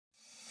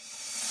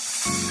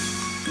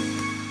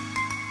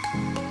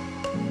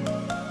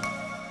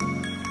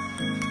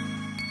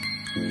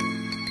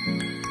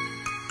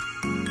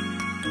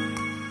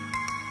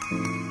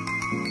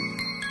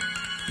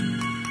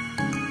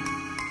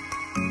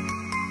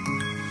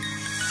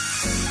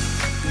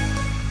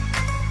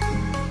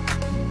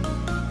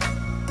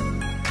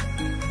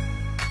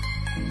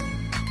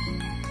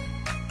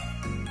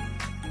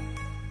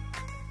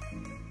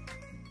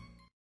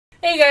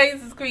Hey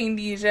guys, it's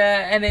Queendija,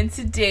 and in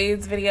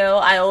today's video,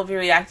 I will be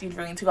reacting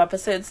to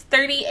episodes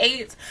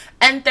 38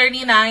 and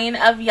 39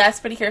 of Yes,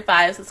 PreCure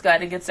 5. So let's go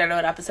ahead and get started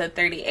with episode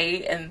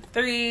 38 in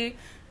 3,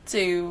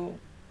 2,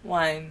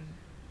 1,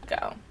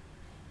 go.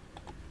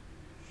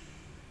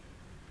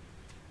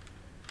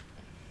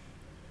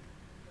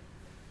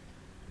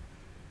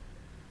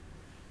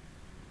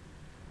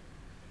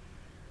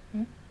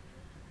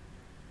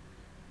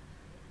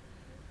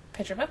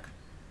 Picture book?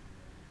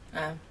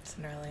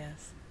 Cinderella,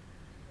 yes.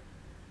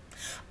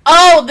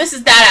 Oh, this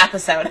is that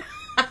episode.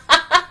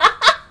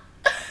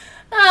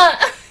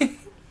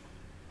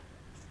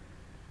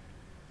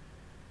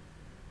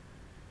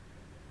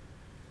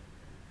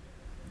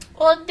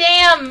 Well,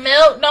 damn,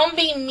 Milk, don't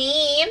be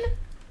mean.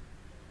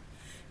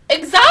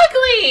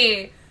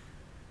 Exactly.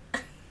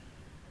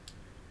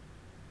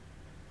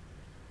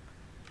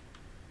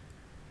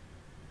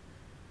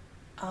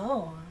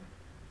 Oh.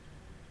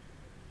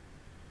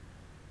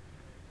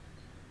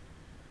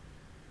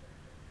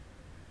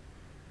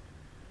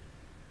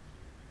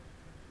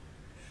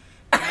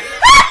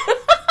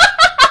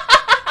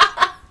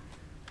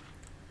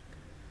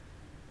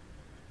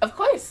 Of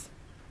course.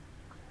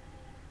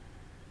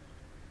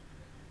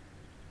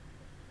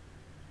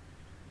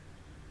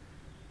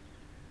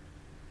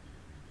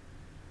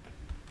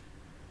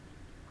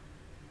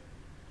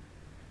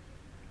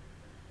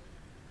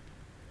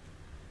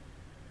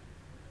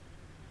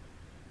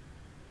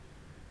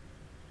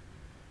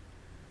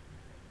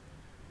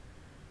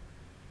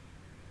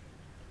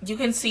 You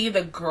can see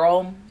the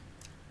girl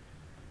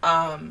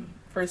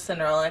for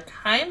Cinderella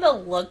kind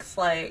of looks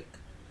like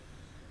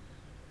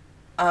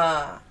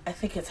I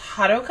think it's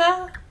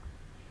Haruka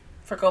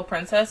for Go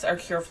Princess or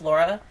Cure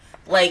Flora.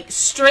 Like,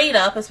 straight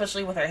up,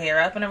 especially with her hair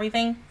up and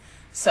everything.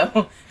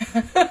 So,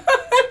 there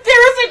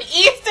was an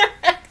Easter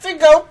egg to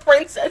Go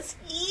Princess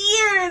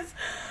years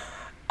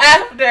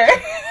after.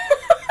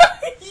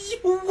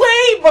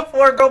 Way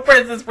before Go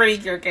Princess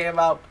PreCure came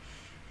out.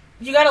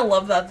 You gotta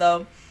love that,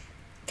 though.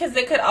 Because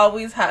they could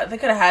always have, they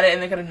could have had it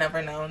and they could have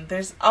never known.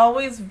 There's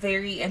always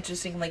very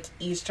interesting, like,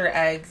 Easter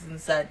eggs and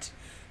such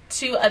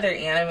to other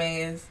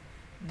animes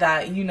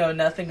that you know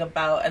nothing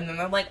about, and then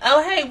they're like,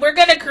 oh hey, we're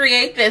gonna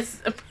create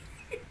this.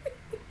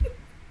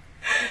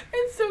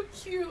 It's so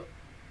cute.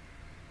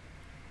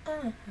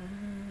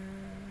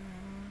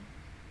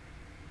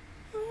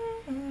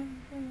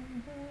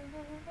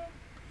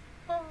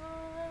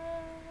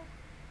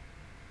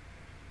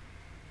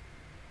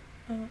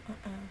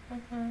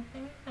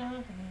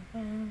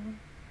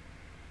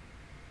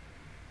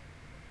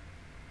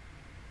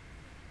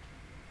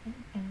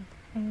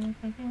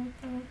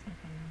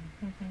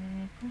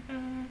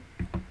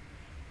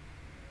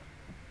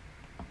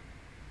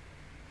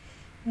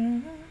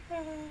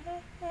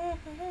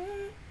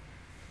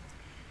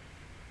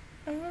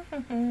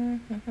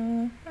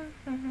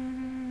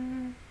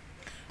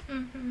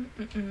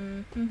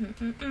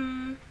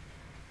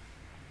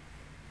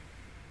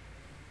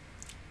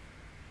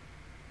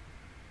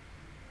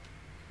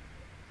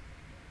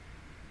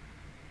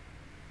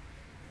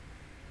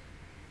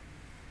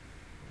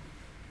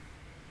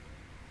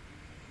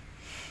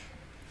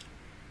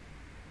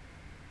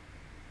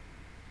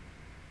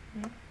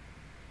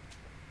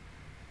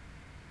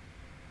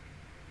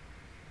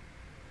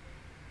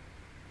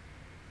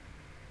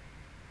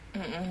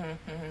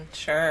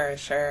 Sure,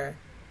 sure.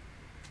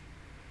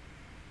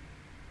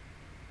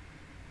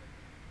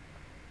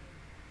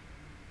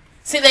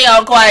 See, they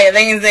all quiet.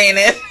 They ain't saying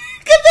it.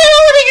 Because they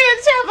don't want to get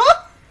in trouble.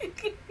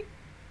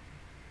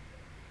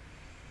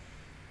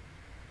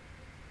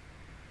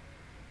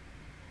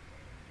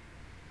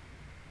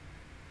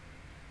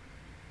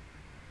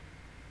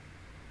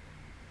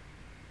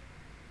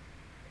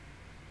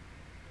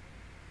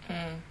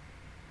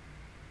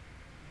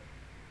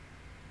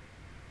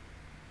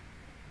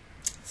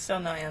 Still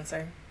no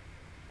answer.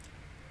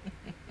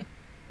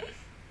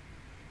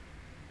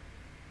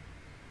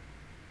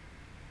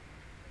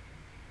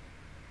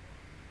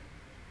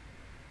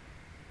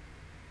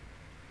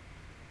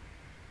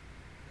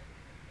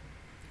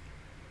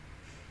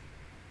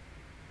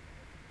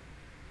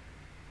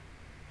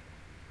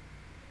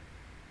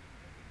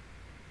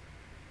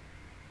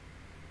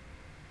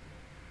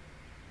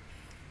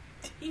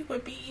 You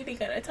would be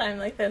eating at a time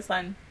like this,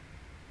 hon.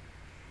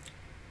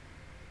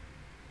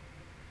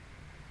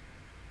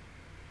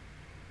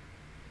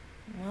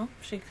 Well,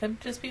 she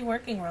could just be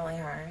working really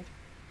hard.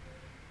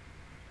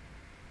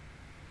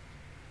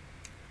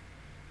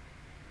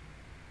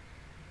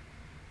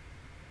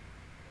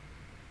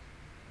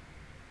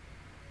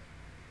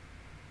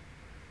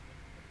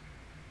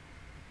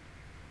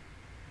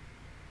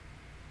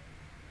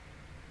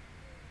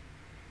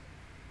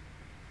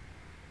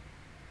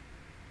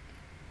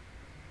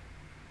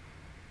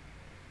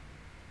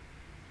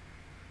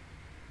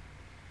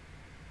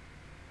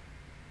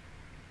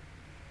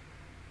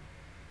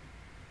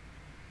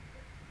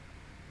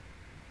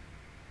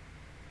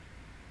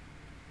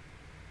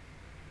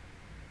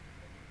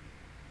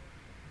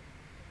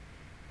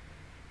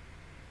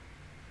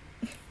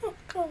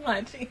 Come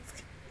on, jeez.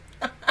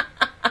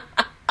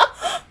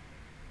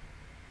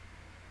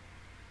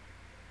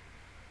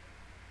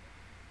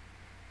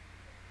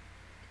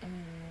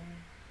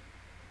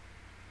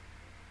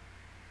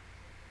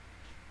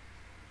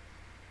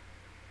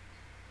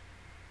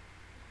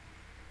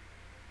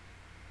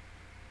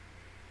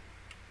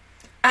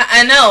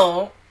 I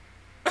know.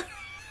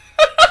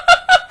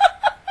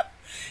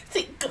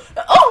 See,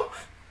 oh!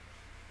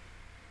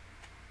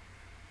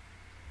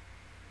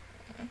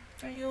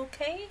 Are you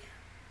okay?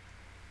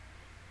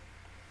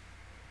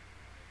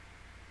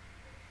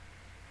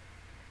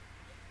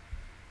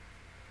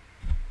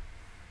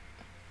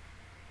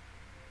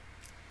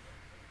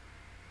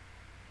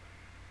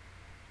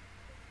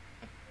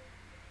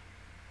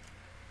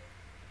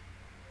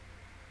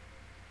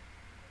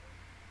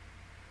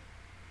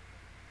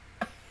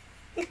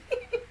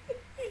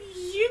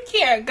 You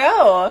can't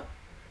go.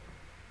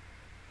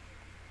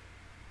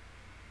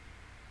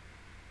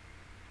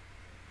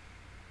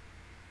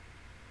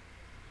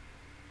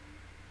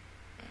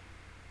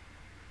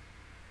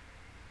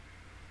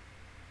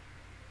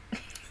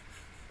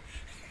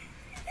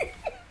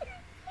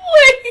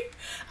 Wait,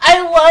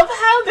 I love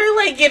how they're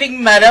like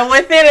getting meta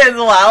with it as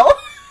well.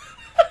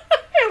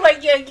 They're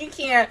like, yeah, you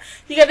can't.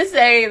 You gotta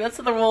say that's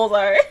what the rules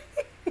are.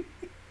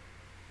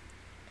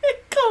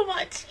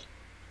 Komachi.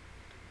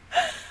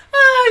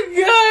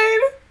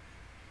 Oh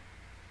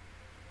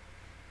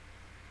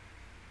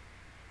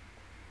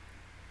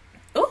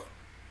god. Ooh.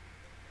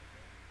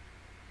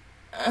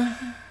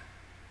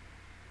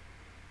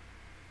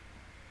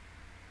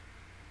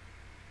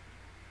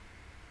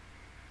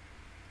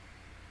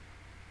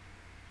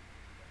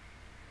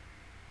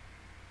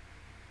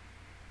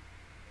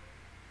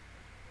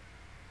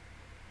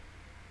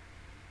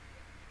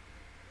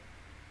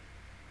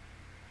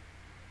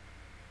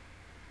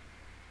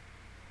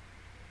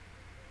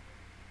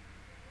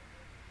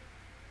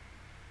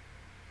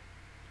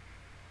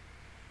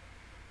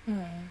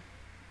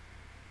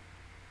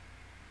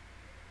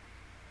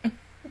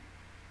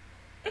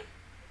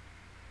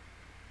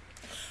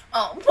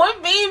 Oh, poor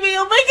baby.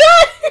 Oh my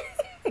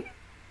god.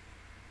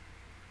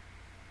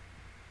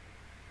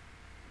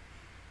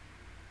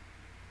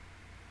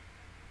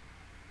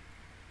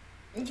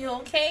 You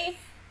okay?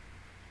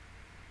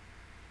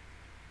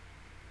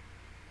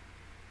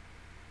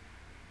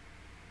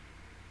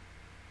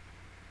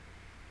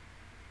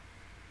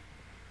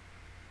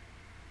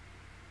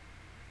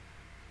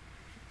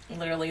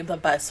 Literally the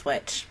best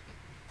switch.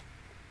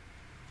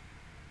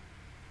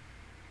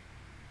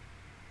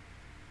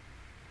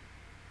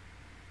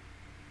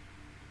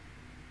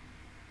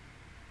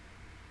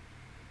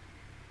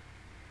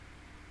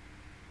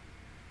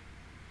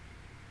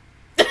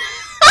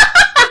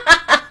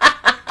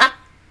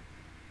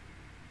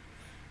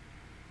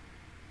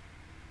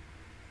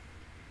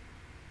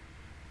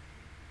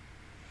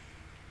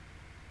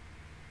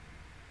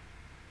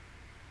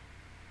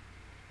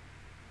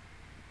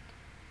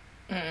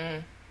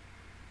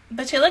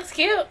 But she looks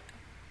cute.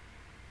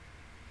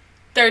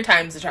 Third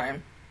time's the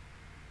charm.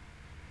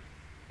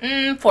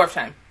 Fourth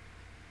time.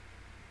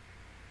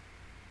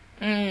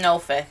 No,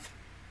 fifth.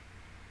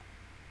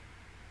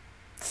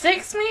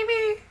 Sixth,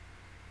 maybe?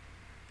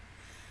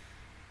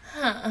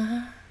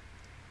 Huh.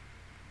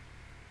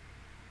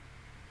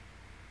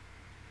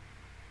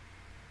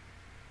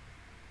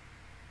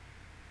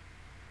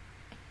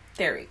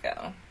 There we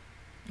go.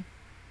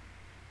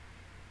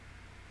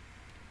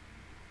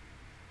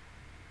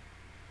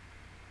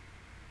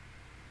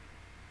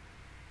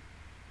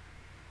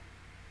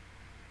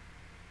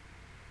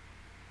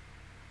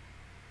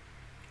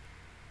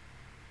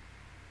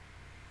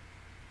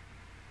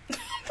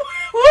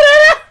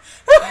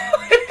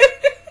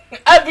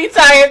 I'd be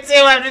tired too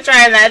after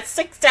trying that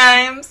 6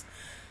 times.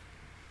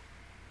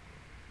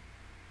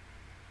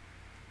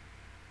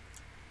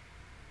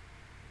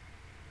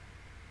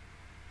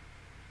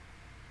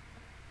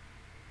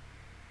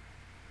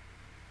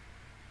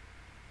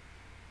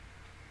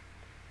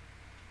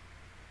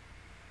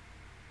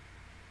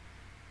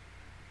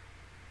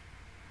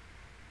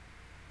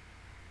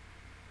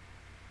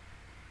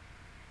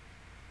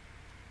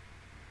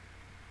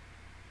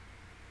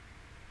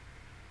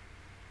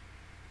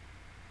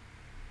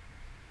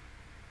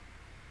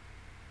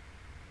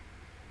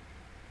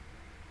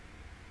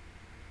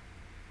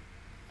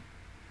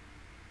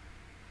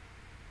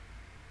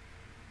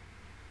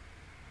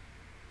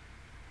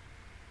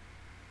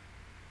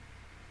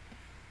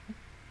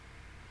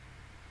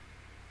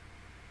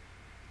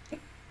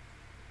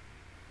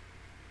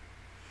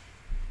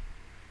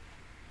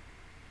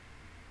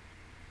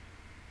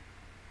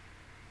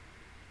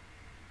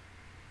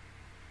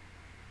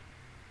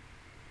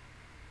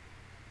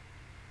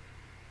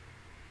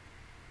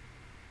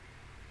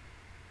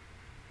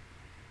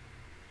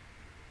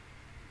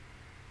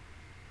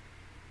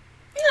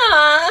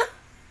 Aww.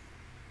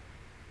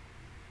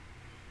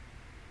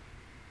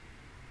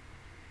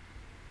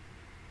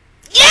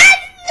 Yes!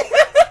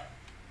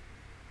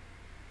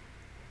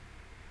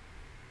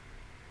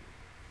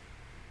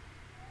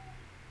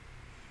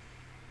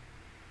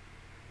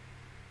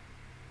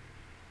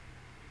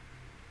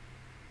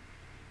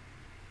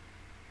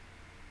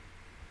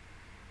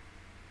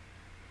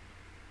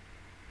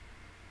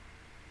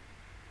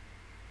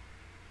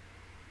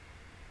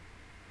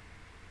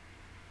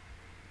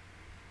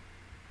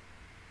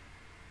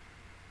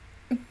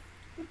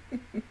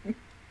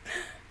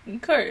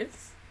 Of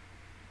course.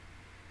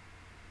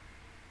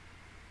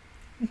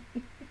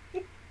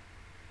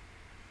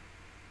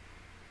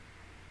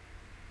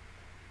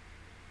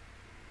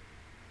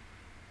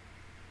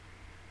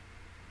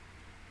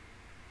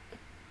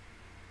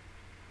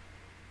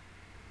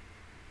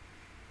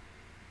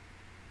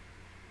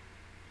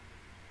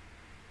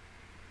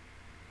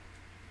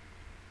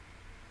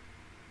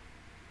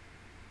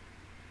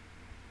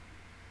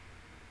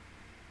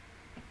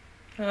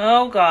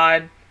 Oh,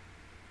 God.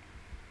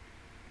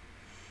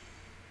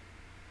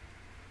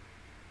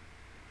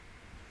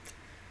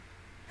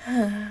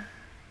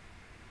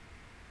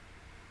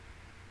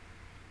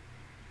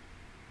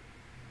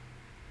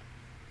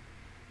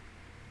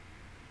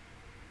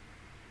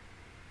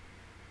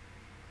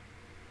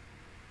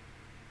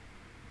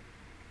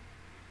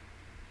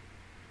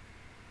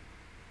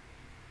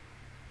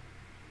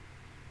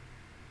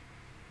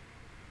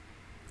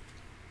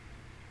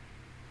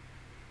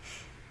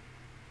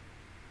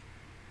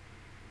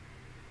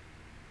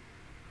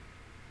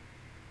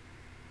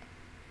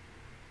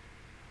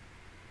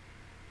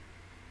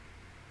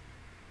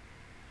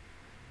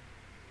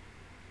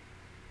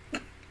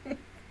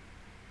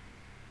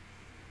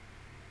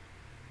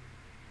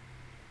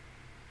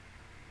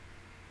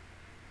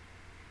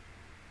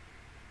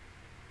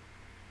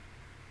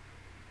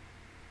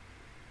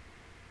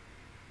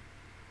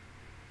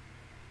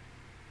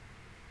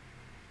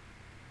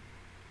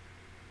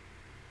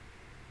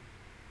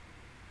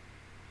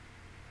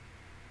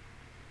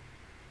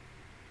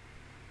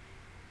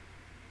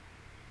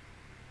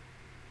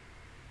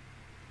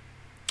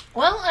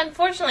 Well,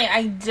 unfortunately,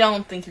 I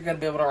don't think you're going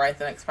to be able to write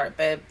the next part,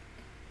 babe.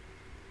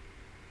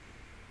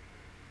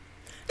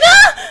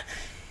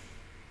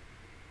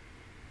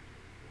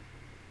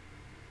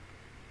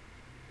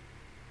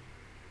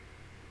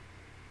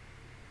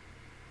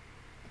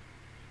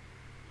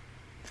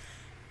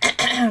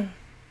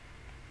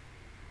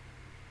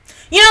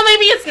 You know,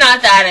 maybe it's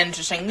not that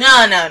interesting. No.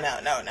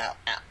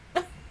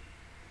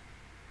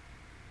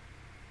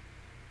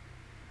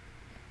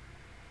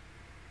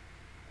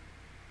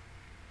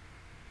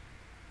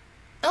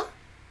 Oh.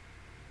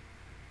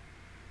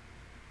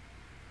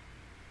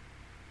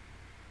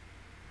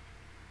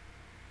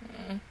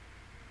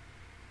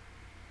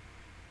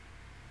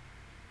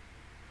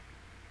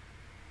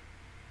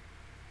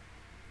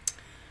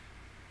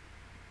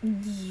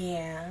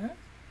 Yeah.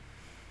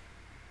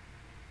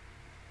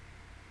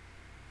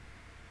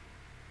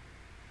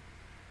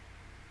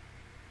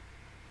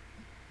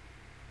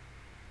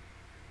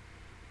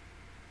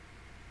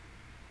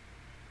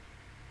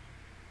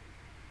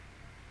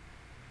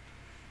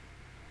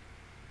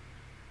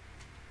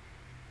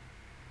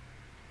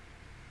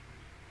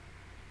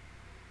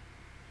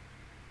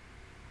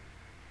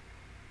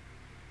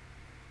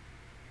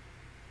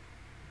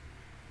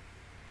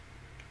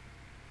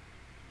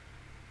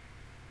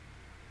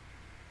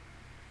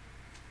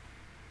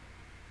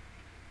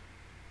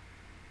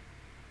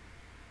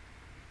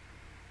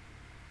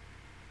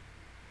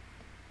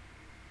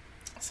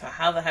 So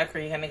how the heck are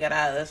you going to get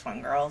out of this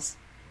one, girls?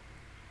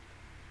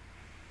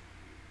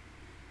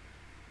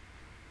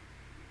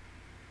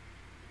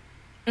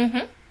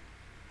 Mm-hmm.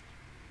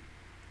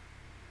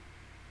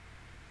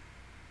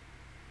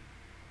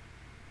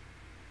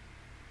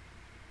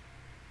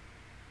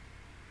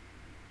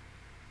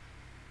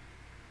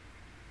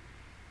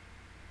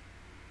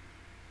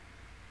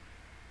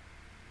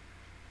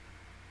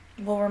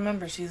 Well,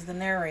 remember, she's the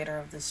narrator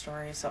of this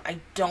story, so I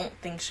don't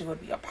think she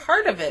would be a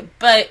part of it.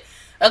 But,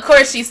 of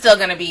course, she's still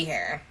going to be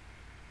here.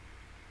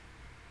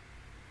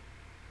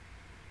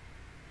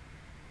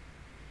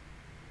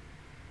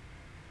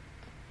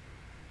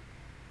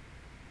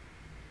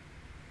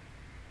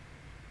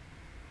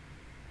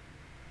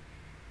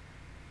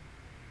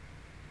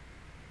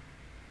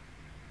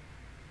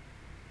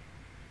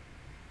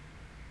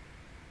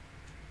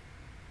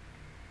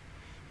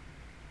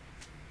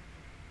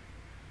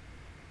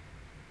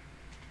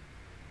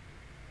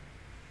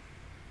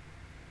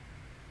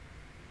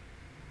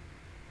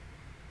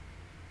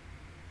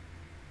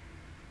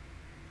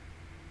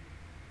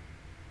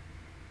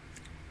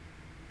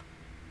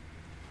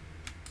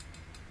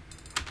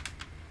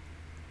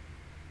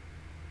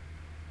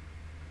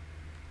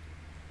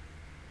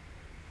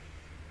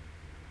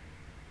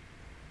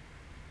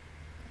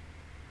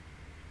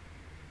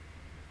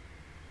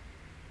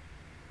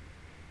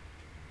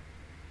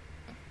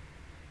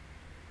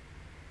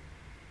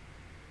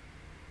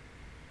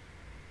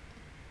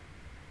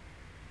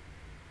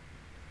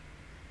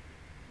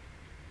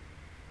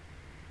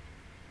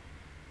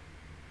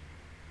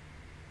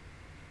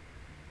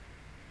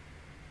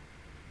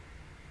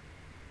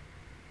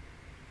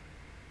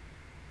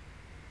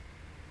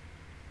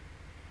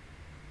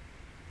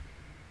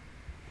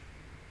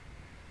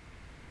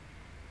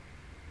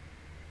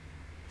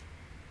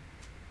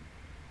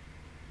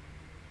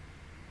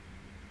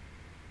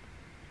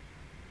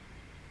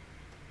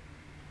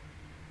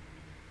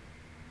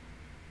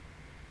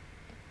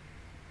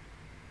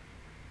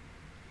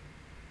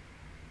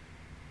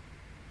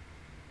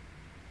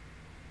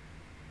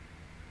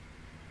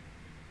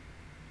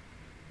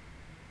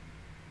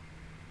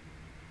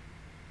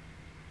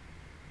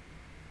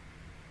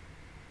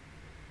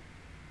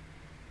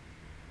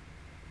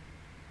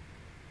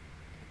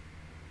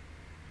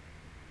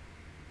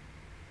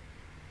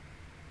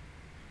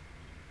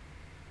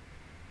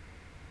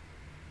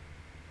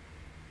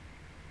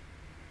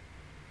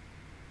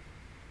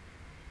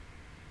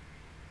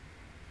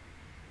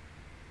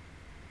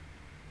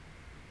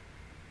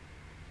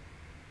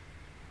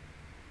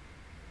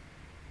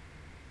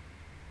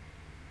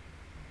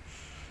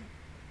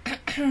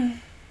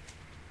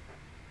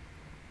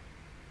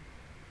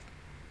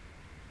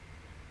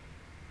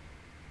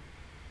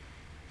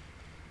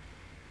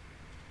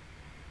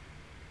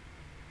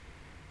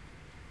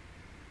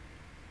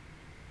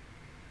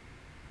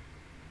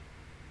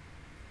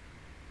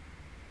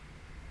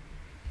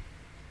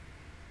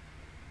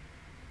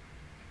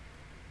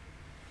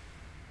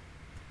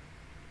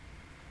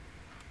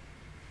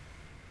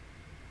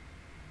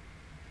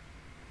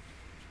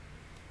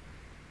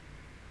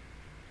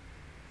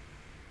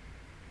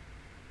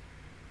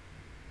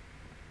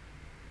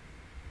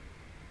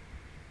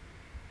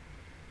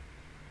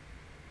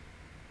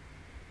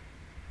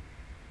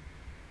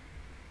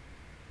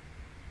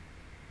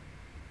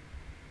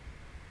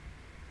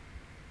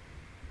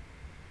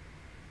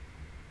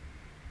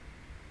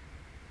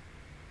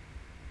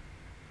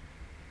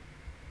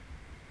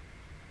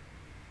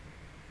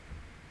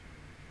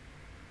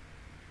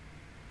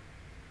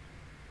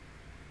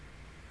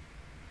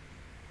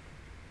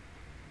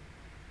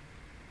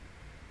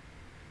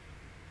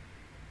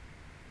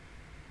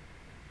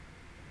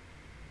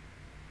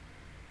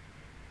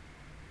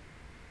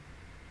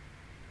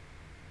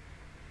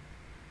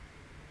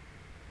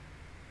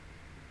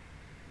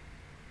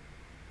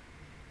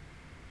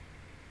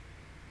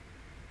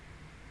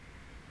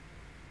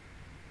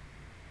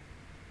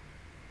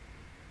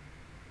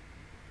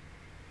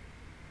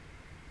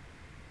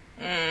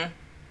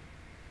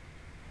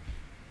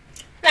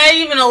 Not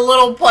even a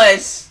little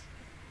push.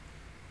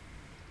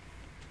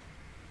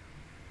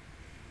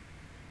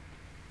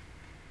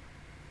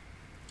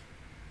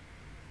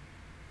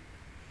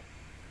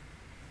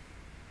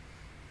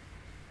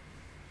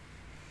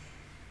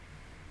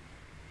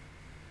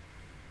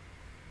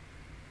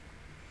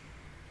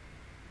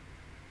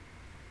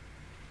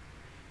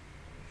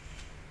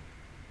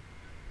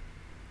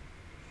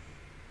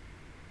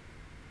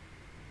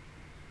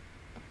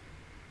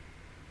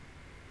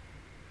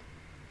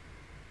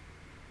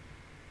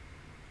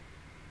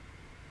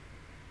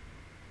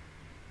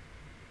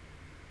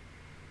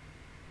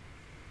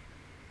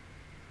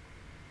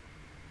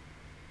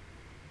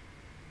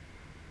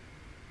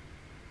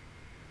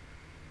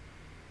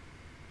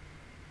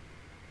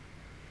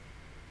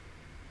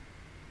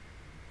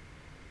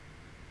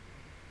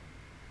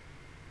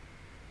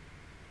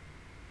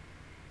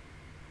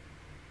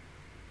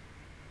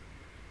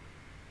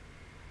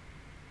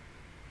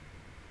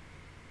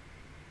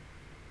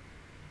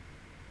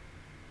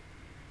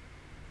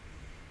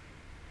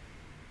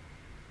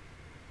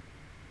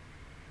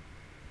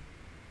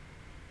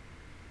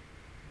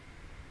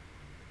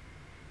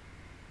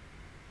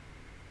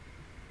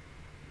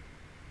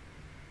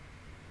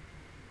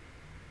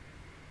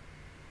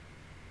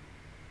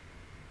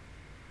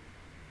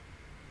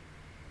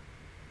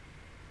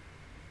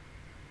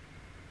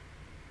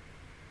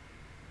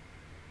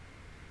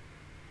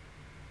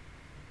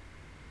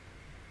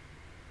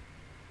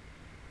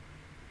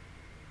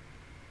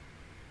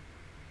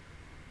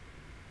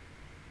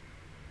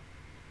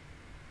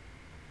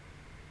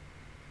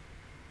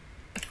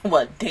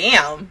 Well,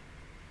 damn.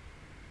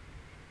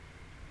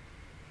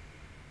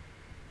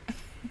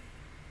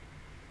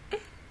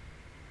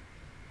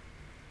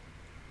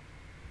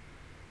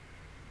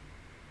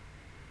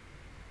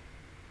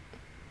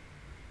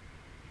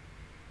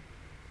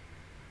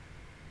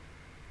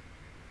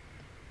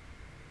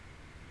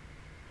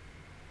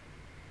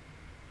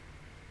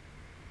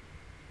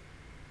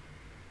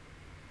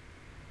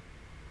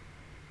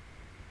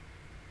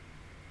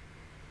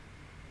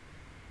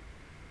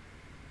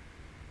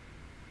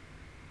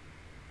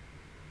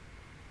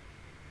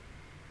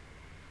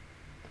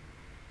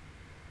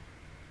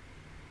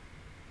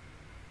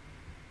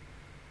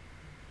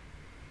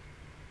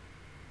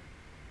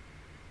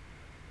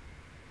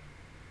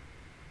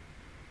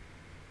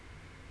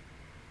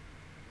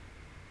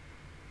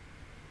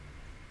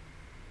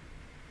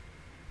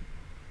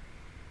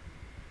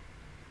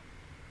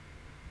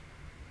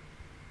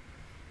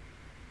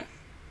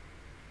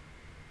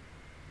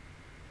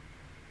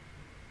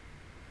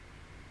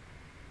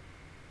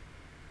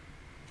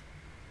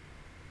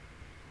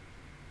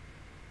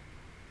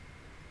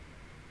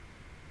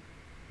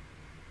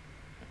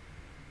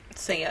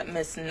 So yeah,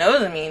 Miss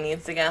Nozomi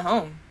needs to get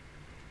home.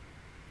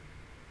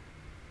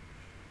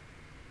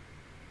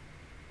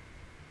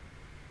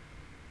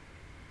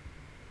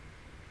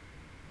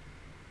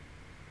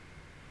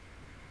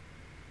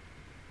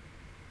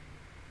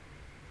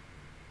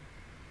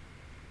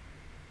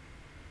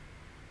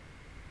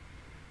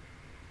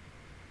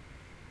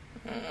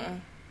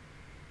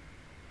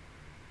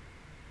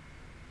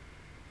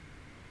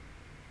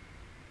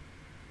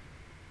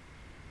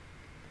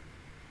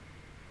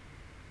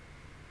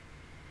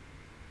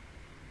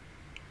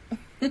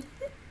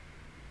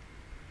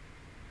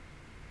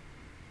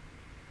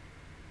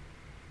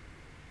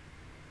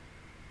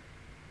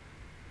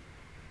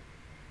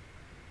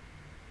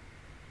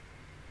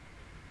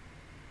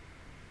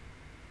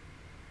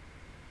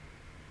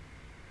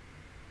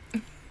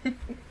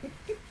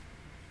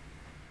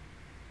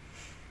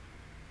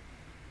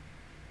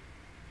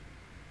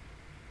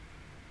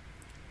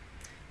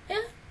 Yeah.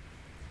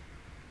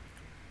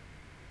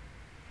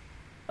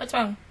 What's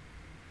wrong?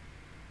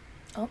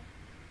 Oh.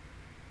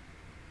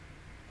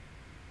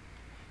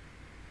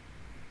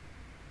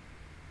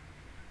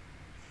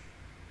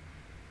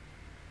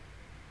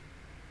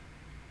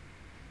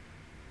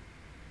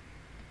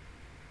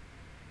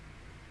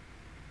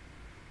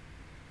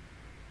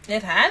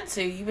 It had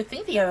to. You would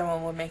think the other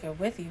one would make it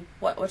with you.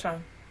 What's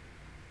wrong?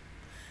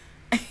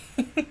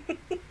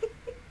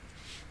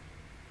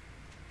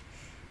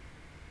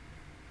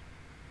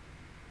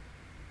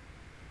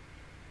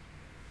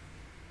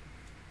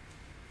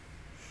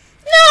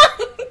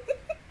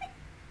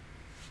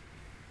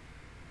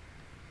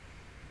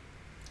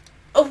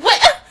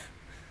 What?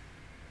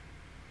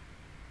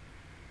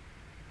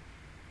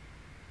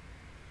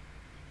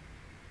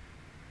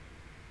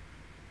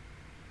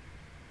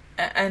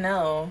 I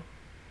know.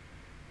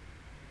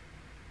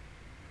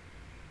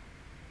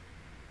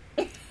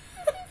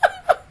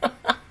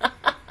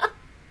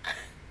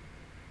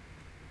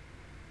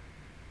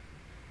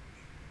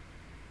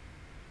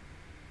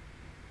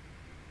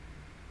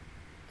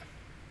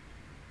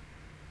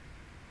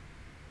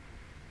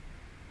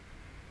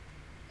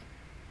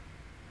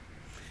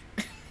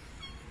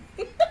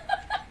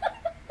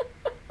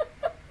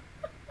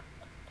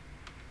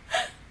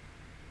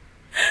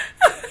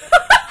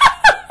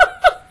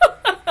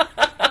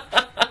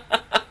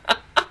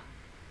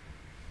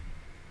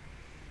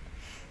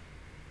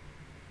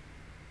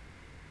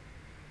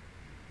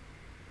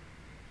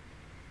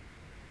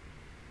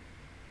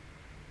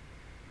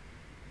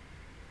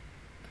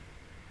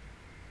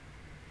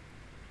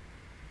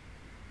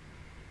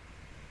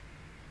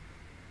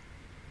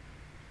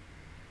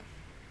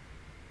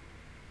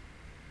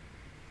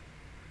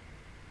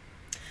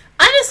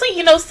 Honestly,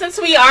 you know, since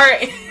we are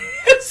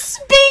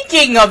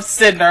speaking of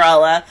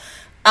Cinderella,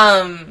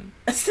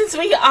 since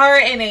we are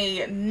in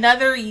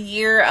another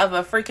year of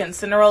a freaking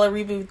Cinderella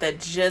reboot that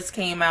just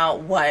came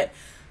out,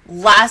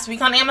 last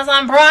week on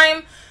Amazon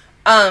Prime,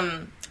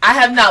 I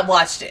have not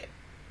watched it.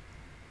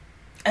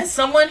 As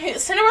someone who,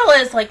 Cinderella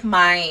is like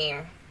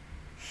my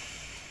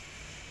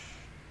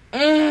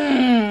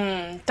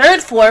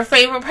third, fourth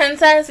favorite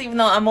princess, even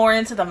though I'm more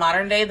into the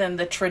modern day than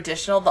the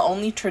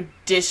only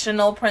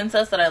traditional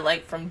princess that I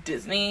like from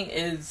Disney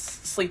is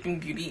Sleeping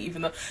Beauty,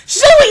 even though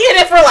she's only in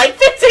it for like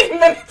 15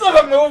 minutes of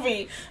a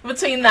movie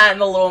between that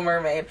and The Little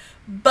Mermaid.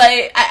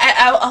 But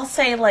I'll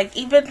say, like,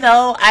 even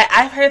though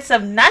I've heard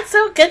some not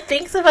so good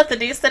things about the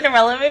new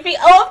Cinderella movie,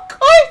 of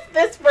course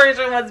this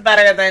version was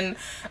better than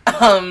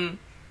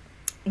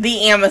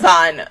the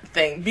Amazon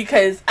thing,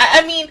 because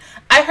I mean,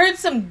 I heard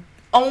some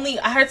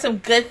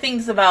good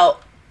things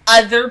about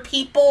other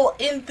people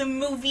in the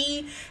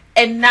movie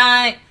and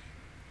not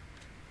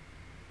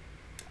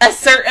a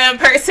certain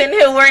person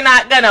who we're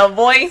not gonna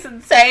voice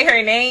and say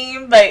her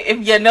name, but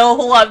if you know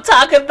who I'm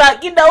talking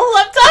about, you know who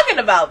I'm talking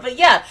about. But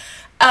yeah,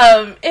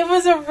 it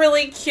was a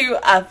really cute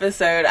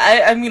episode.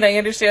 I mean, I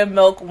understand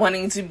Milk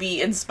wanting to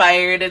be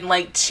inspired and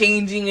like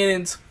changing it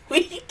and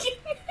tweaking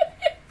it.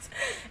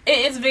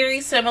 It's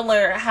very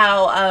similar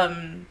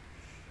how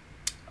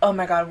oh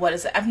my god, what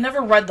is it? I've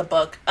never read the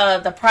book.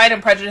 The Pride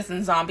and Prejudice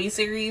and Zombie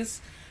series.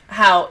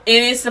 How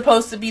it is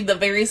supposed to be the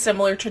very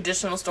similar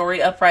traditional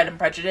story of Pride and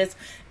Prejudice,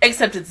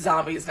 except it's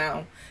zombies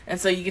now.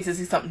 And so you get to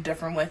see something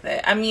different with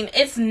it. I mean,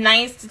 it's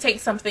nice to take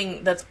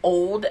something that's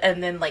old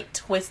and then like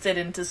twist it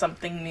into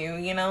something new,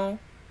 you know?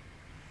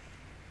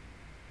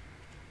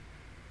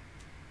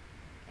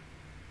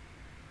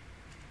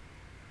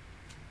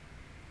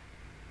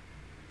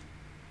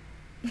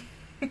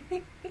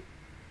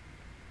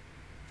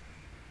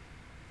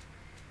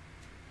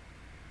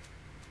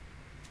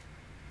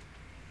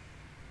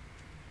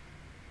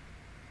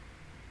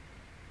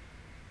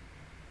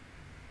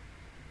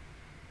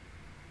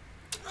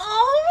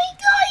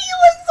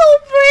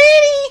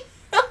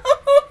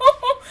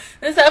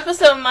 This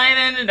episode might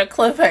end in a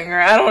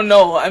cliffhanger. I don't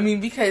know. I mean,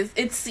 because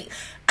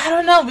I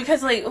don't know,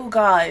 because like, oh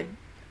god,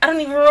 I don't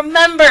even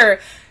remember.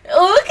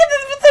 Look at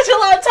this, it's been such a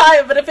long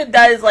time. But if it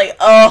does, like,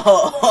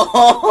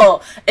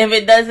 oh, if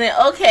it doesn't,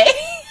 okay,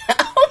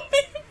 I'll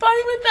be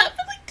fine with that.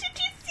 But like, did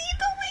you see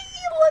the way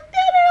he looked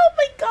at her? Oh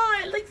my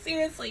god, like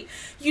seriously,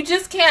 you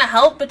just can't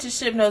help but to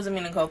ship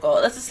Nozomi and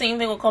Coco. That's the same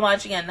thing with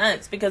Komachi and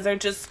Nuts, because they're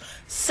just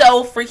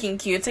so freaking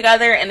cute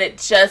together, and it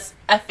just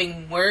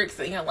effing works.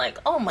 And you're like,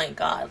 oh my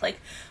god, like,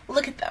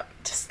 look at them.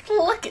 Just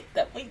look at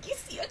them. When you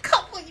see a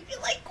couple, you be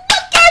like,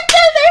 look at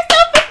them, they're so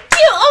freaking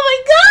cute. Oh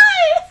my god.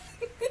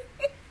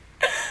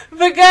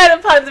 But go ahead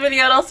and pause the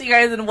video, and I'll see you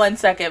guys in 1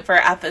 second for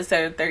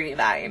episode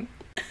 39.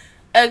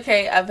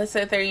 Okay,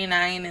 episode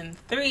 39 in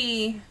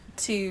 3,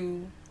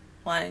 2,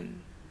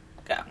 1,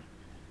 go.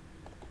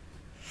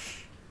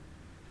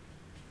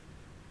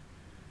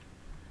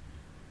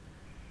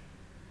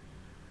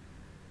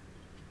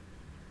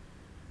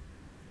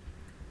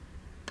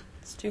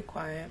 It's too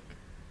quiet.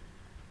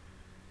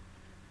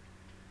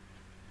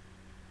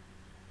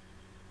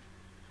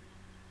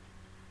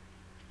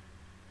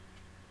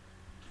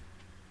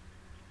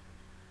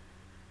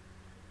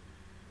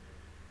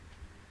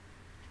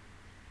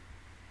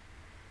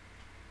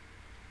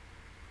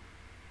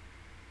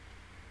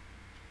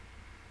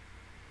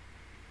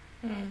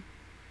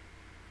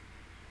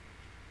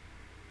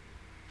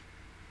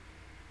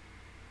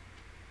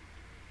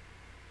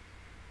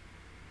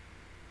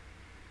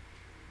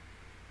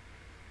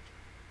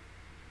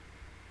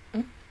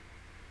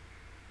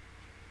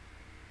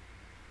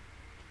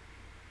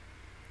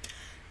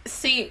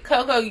 See,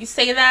 Coco, you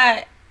say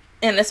that,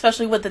 and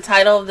especially with the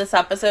title of this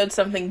episode,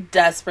 something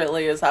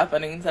desperately is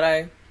happening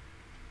today.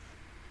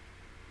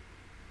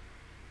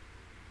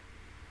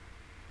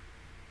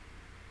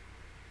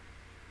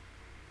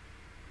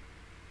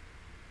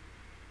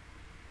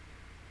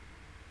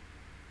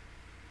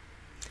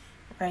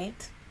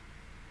 Right?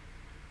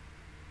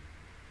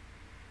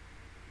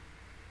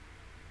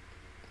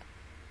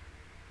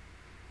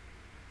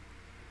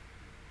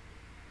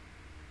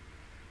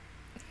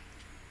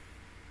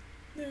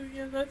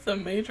 Yeah, that's a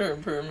major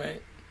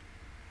improvement.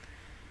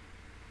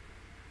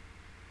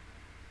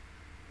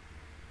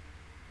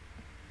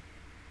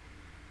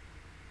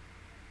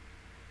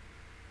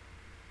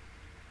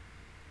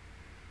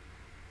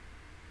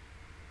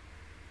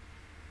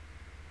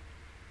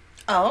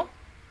 Oh.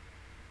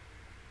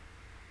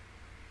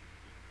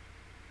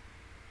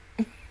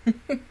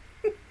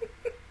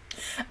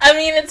 I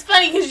mean, it's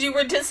funny because you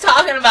were just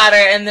talking about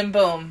her and then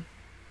boom.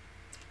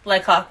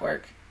 Like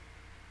clockwork.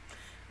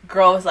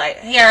 Girl was like,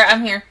 here,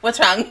 I'm here. What's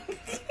wrong?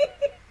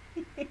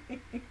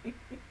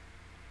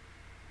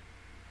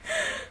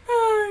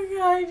 Oh my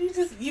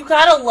god, you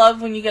gotta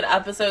love when you get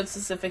episodes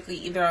specifically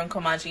either on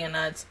Komachi and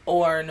Nuts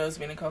or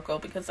Nozomi and Coco,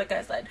 because like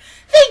I said,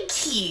 they're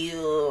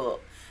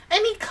cute.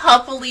 Any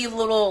coupley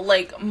little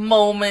like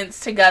moments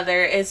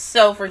together is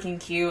so freaking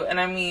cute. And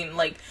I mean,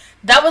 like,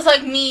 that was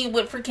like me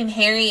with freaking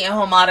Harry and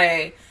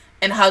Homare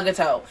and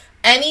Hagato.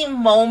 Any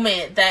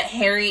moment that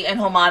Harry and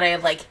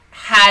Homare like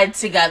had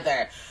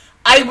together,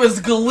 I was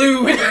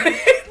glued to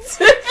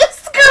the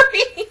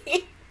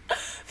screen,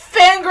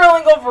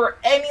 fangirling over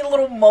any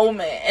little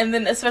moment. And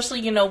then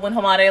especially, you know, when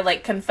Homare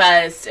like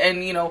confessed,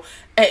 and you know,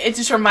 it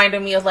just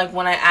reminded me of like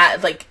when I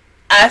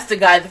asked the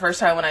guy the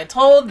first time when I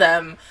told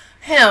him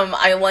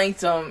I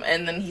liked him,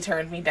 and then he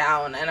turned me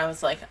down, and I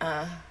was like,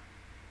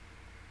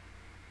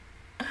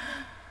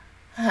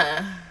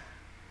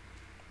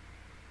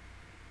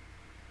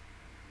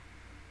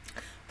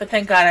 But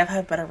thank God I've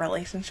had better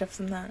relationships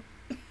than that.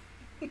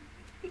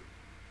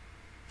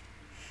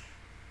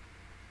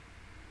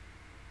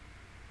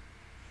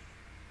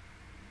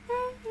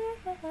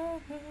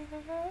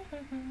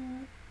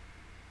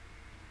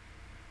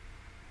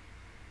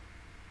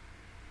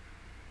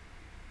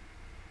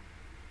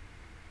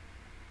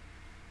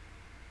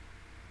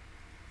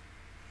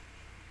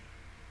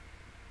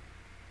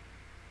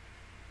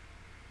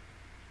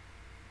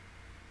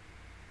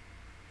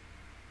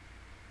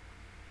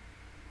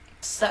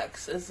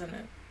 Sucks, isn't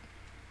it?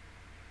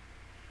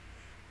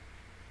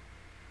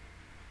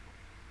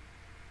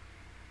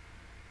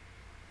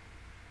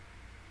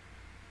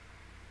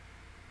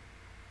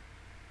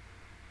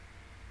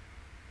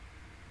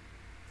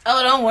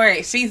 Oh, don't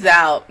worry. She's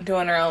out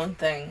doing her own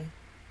thing.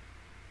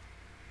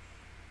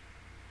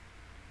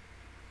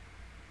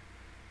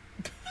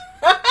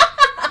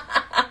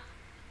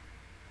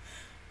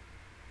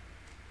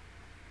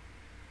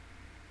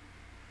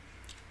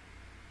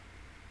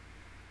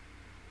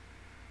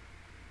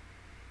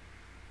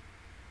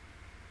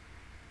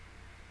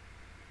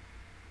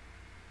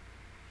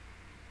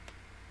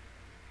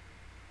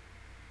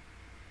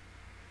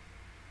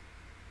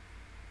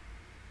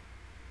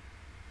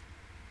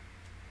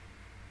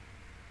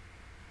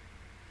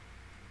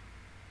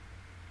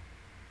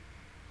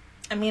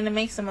 I mean, it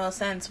makes the most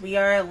sense. We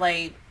are,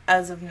 like,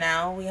 as of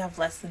now, we have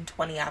less than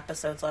 20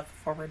 episodes left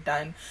before we're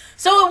done.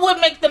 So it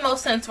would make the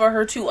most sense for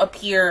her to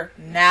appear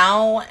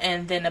now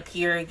and then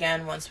appear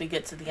again once we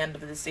get to the end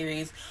of the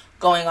series,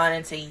 going on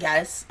into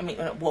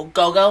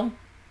Go-Go.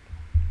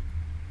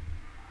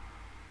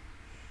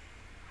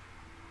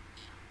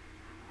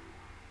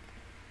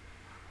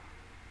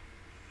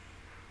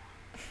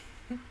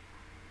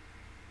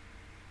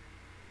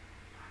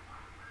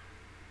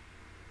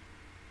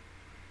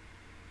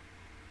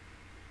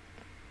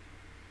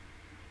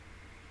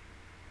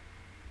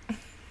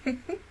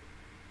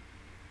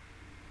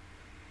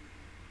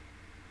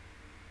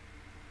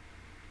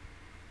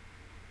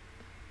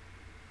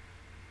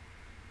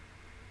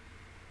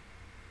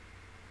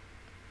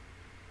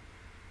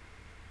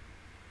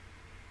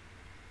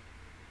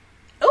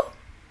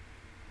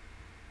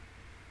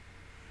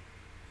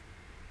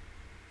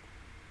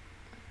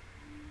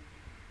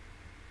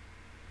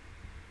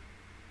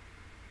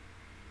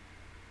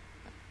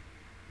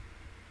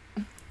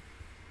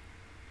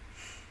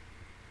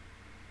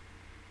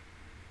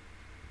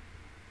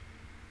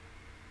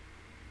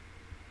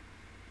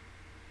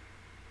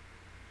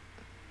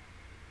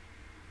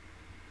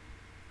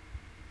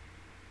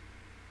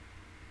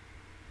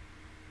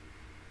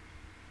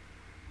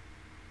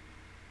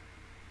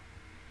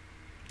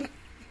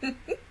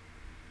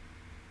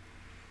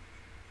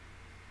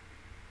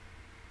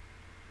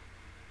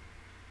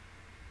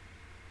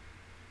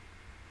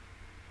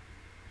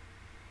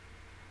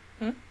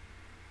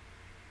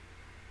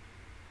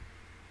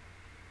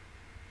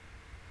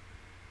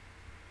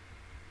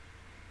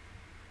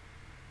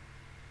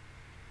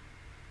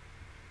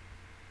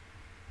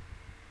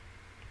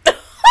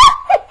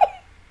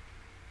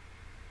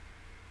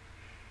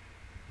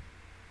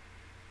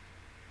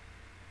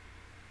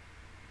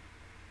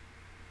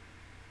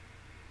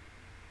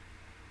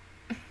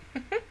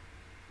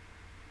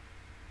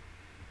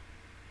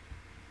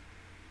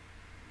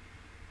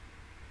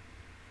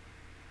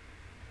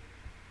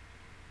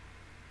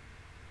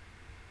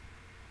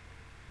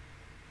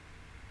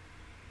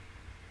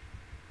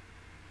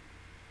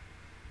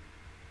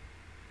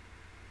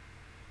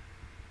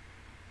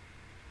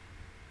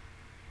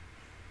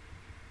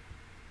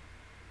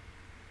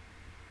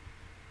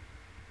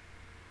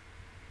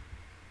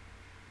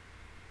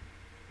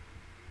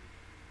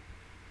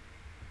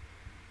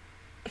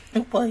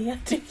 Well, yeah,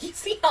 do you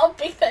see how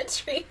big that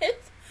tree is?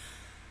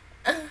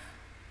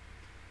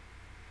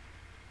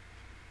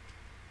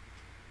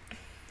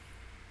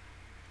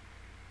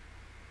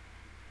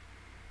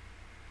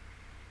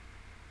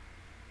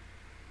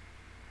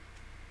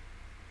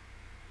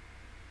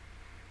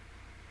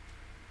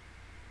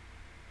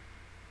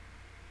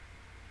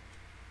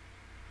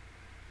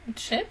 It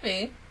should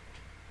be.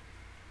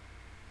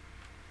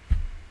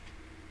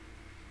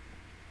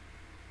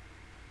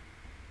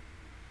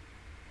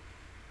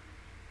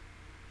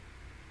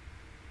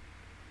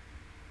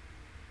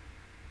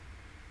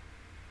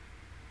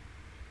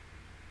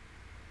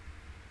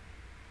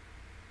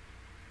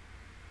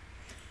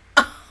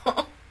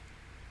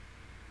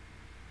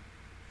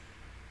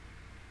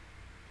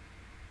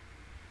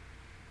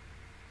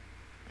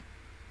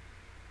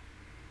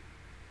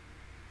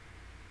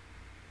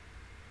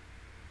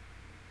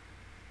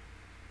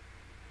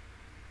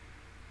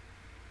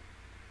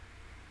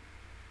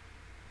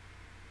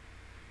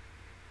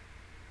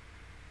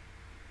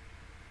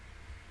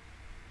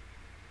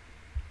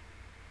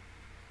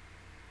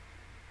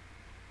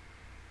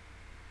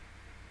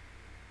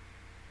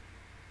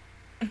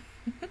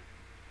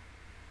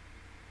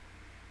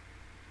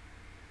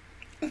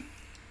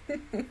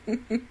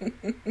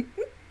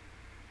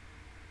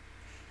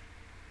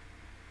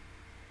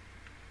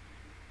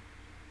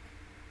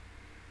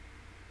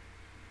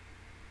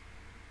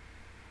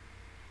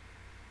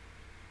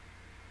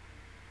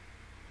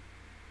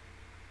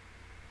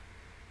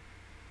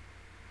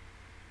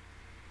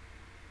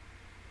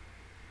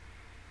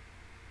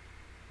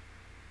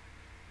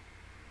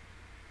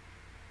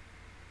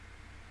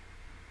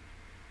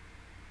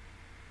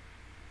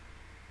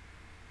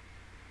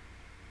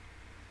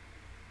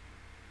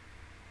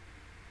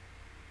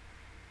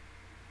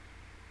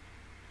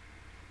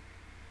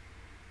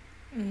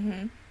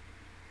 Mm-hmm.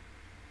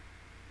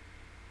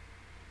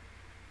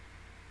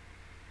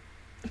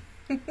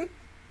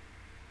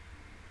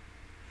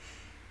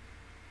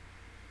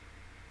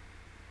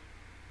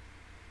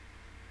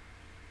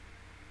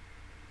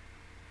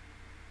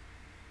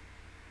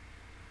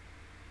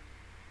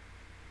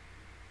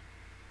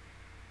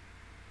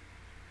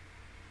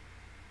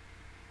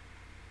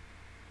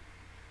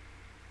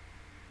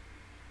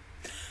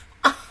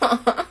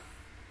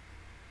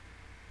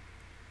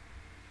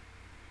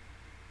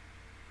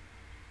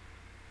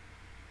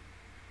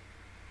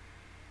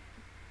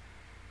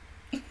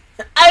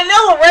 I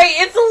know, right?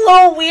 It's a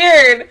little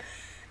weird.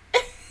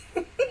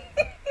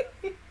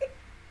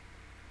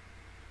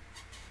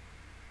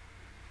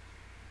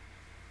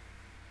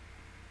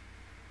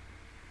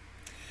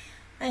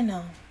 I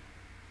know.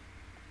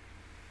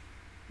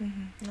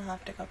 I'll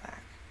have to go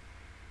back.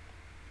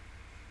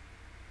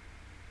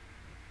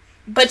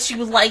 But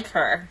you like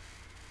her.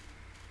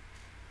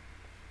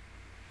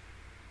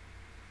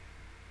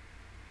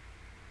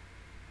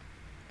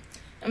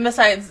 And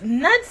besides,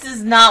 Nets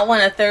does not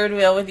want a third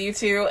wheel with you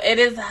two. It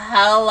is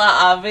hella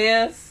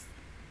obvious.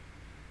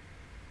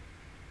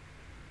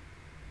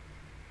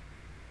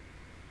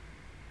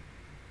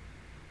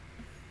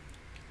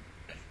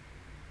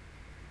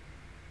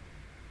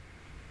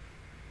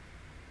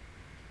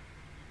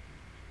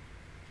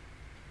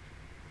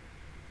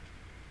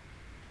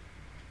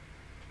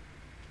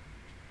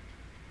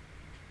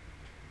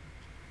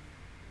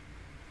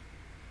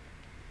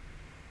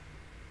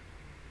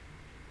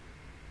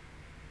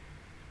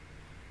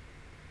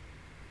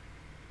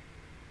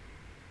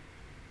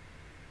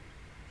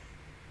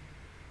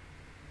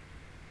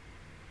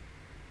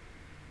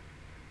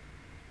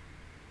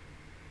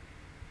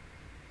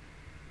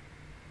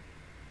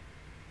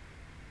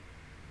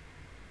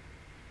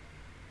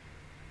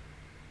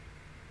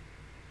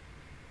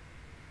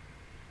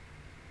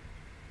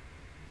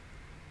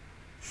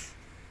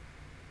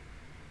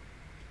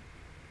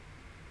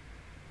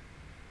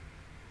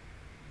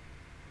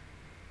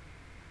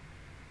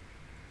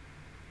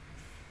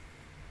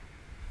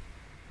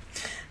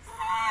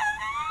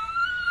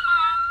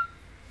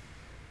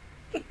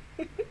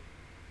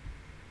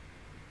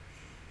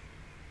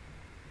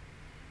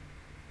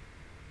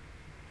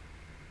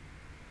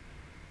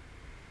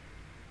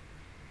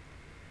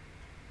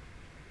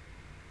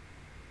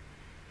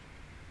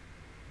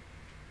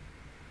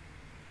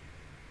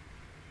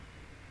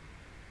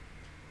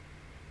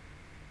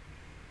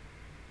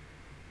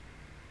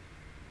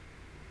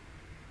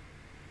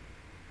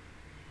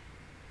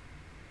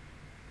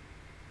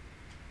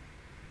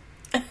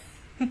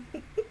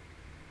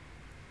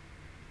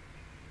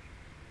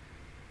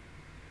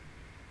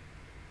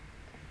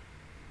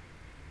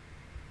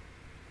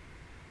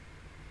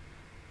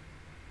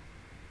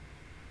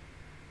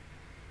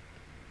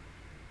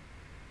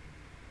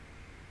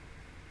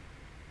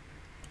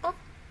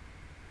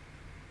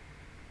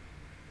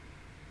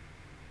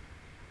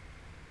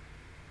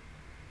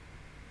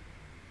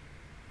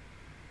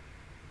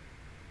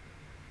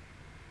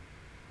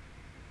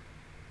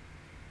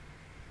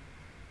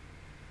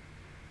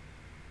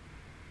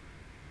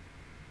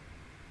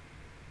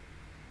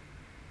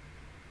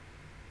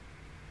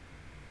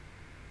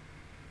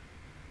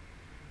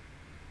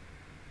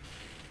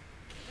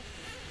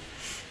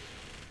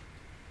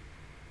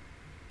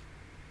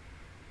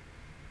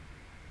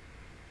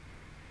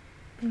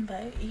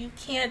 But you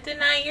can't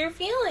deny your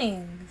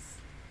feelings.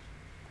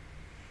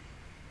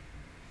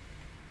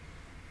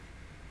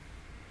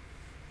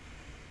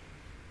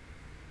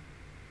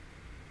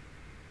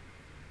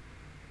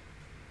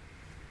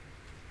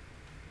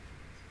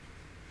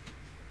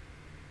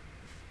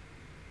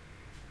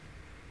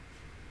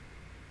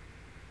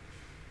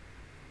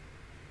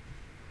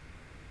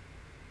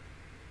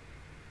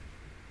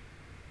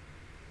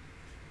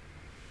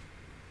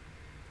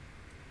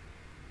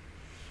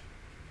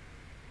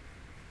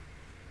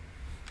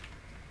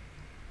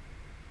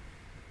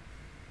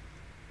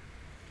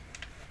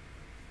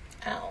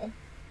 Ow.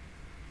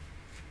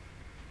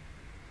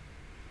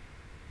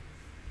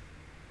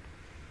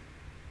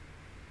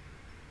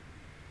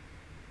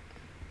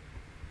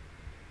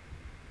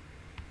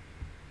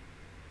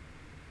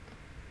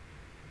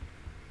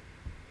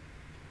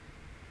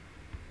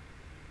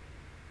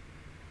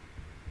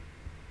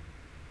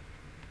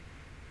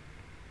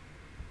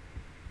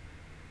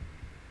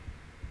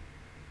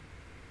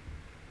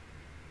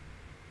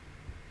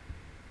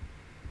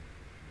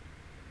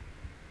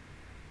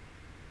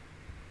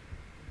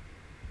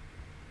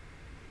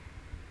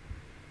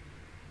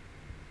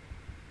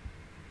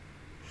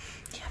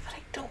 Yeah, but I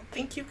don't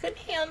think you can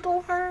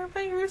handle her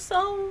by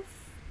yourself.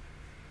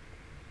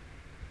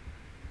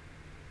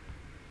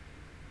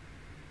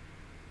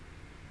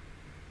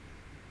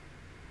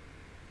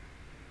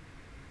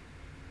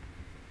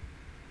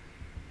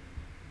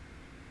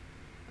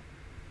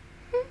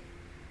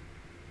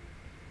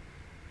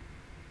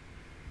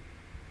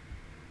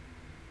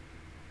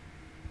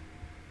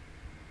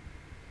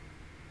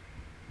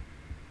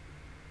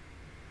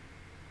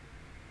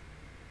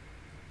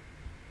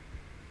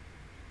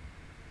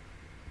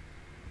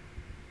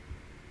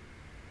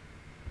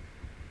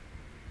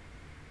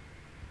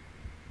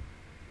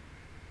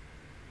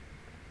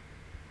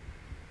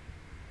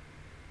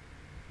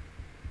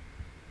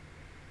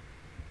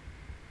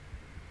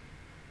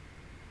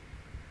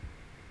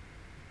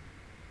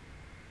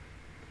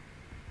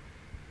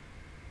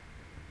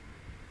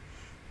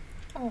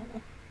 Oh.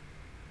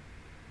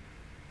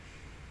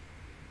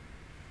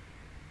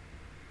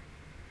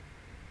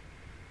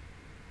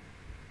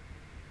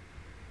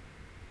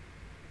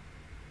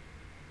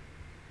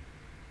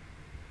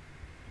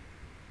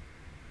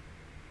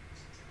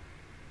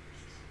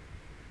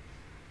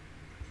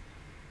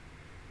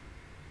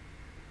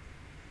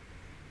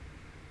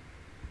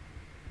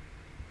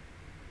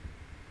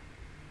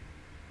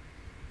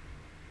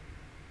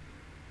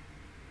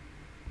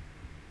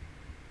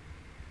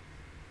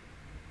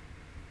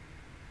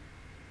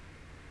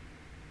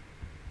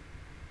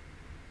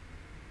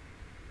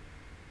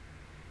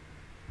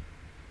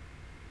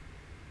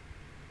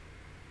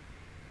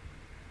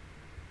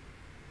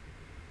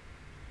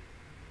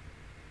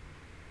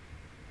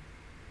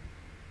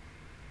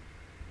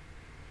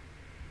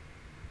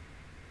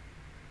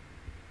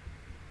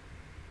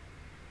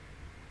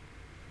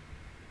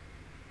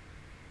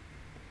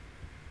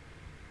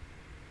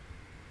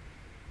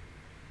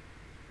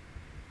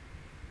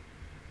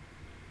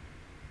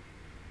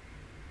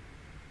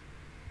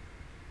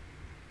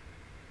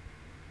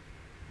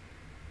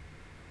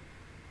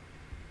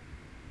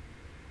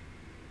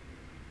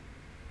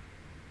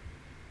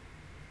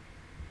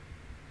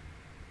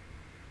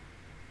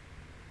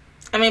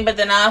 I mean, but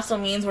then that also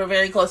means we're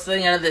very close to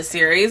the end of this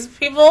series,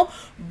 people.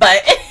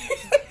 But not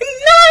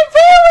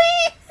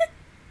really.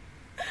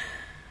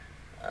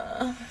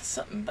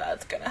 Something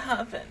bad's gonna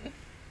happen.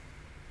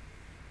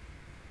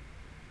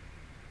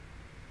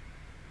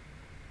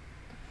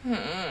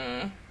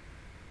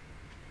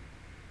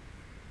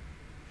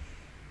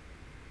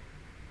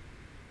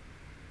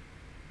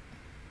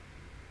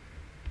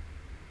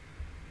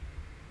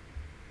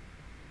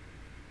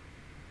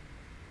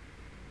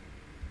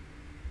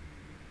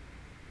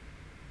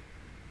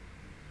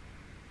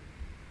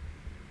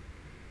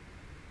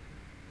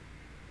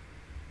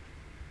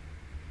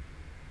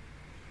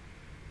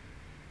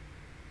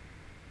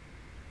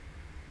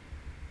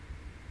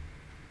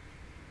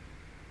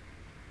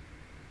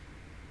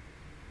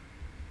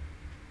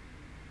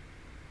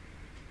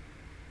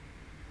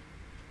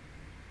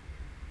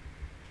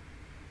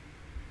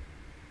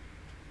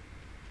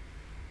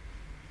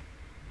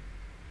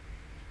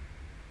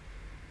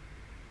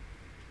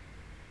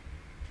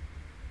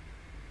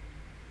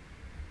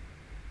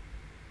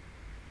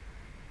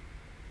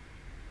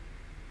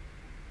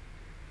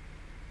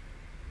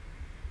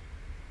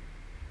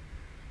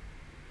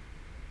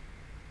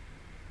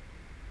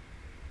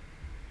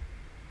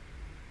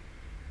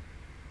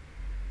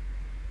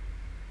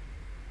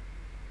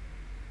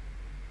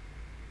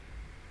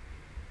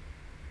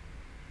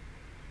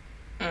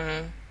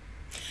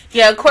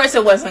 Yeah, of course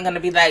it wasn't going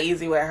to be that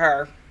easy with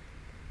her.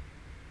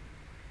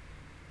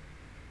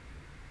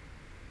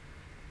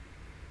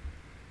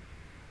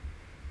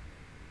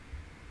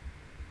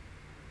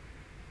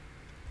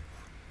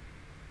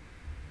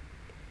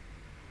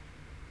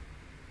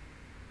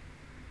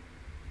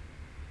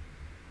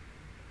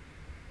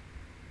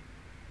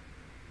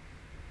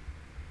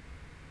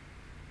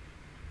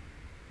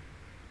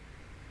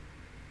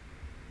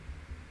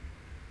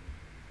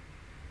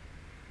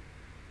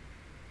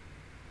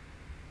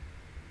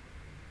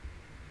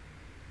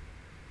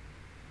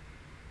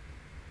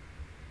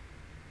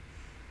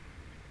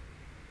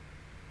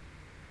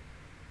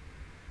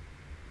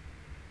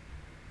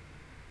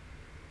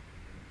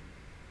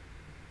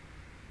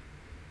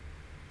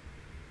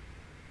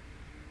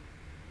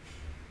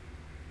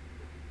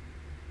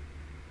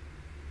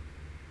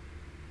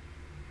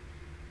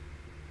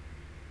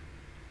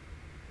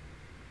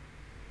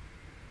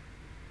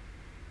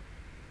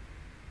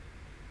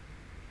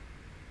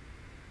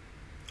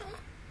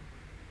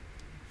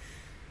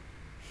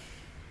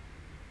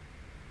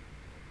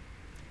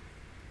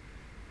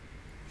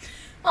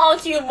 All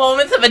cute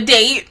moments of a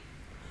date,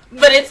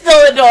 but it's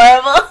still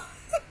adorable.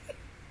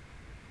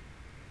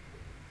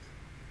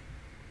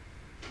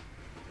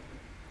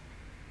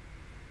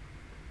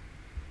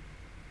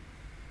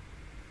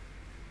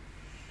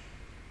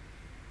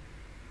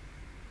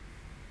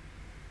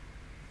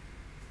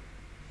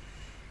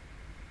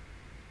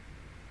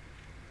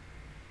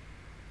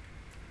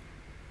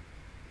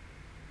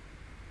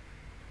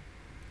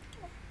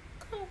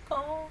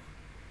 Coco.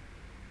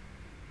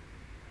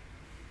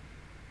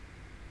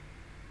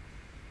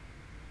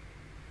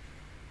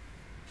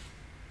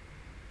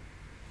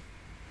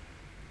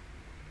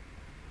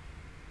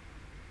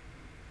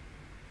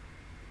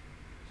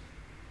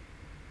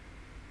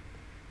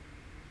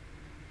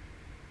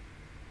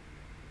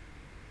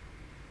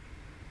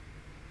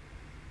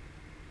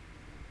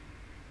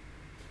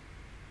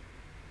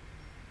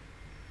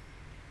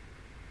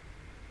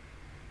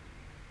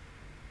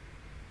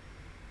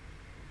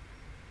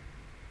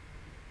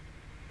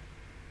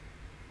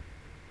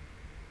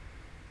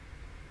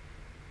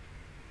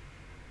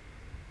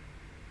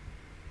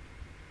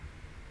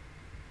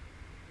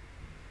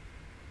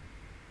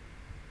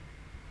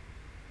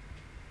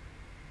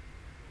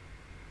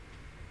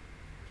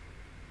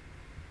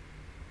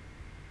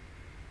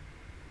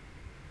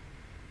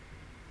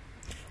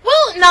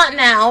 Well, not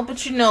now,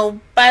 but you know,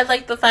 by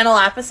like the final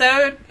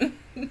episode.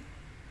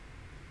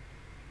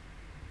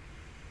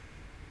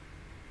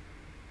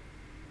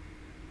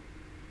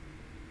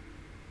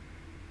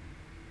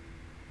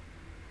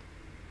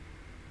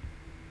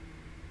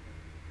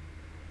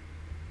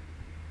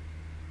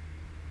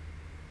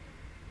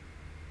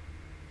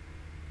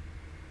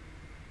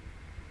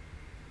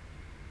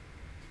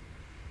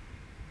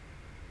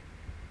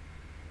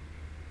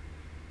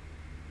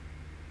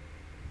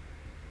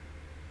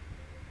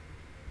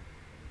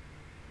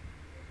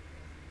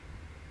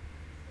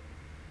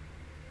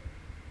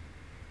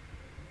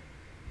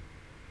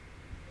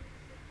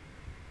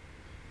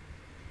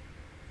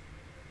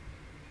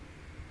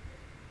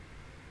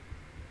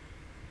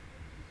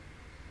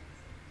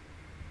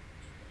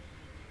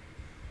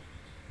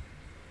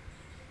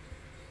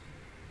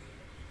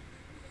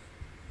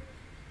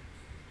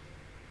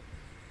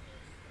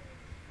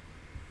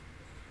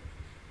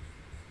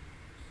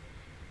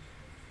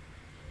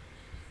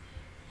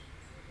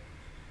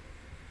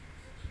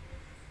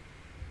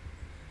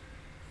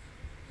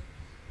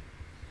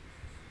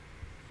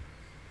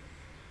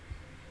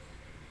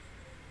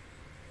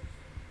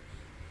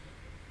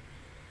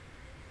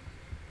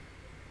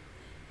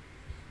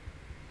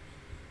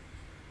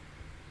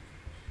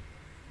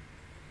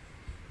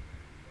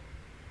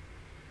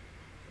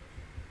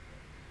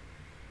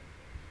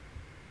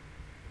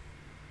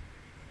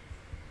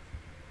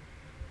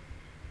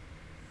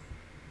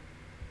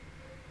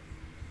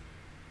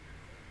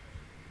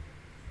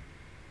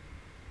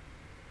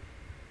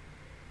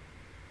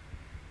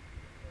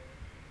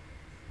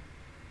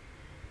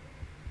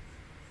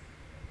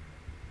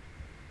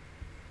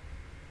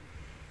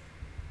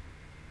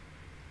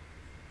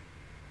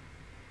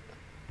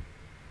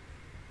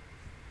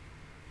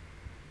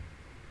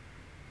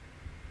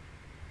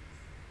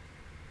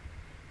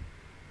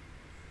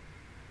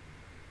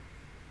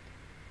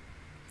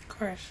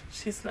 Of course,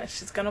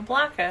 she's gonna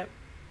block it.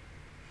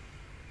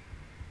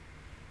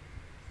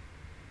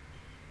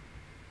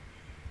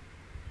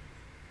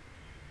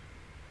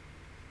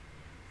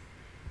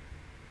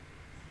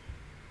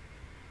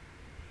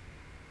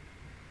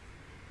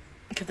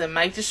 Because it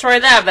might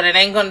destroy that, but it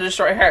ain't gonna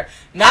destroy her.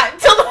 Not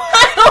until the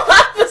final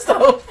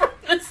episode from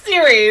the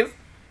series.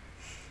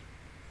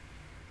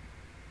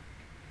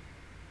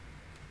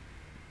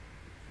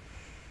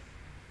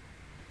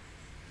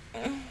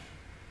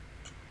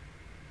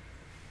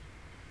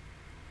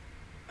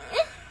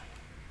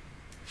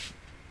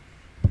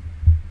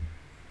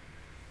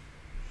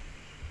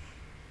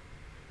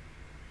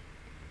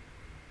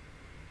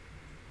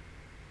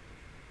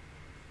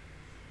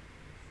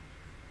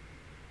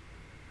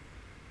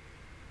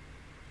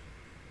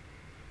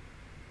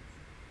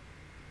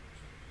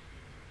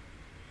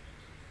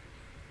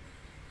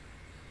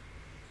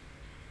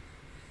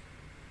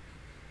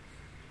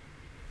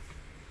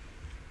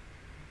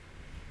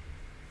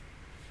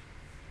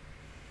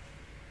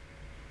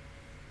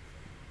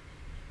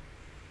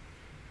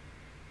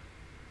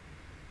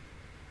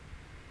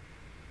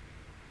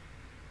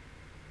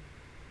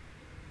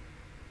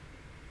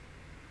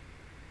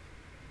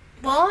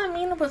 Well, I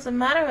mean, it was a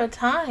matter of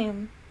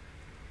time.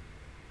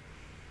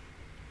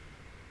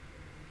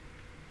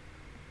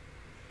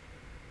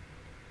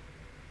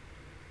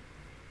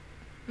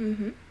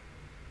 Mm-hmm.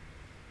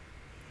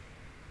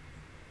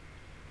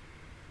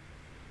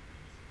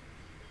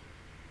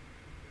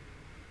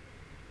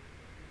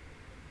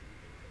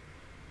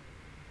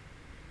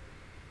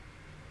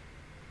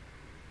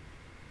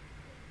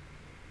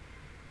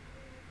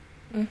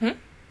 Mm-hmm.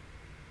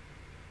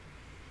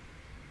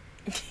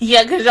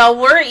 Yeah, because y'all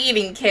were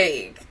eating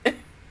cake.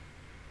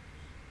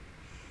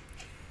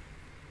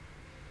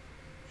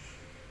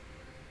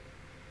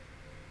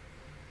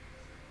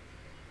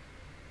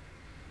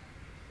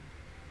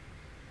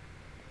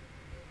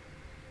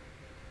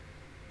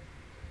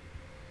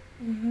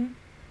 Mm-hmm.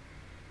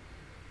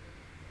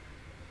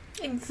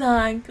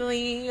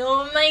 Exactly.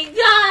 Oh my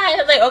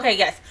god. Like, okay,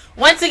 yes.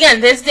 Once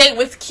again, this date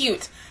was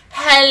cute.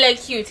 Hella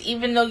cute.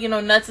 Even though, you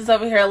know, Nuts is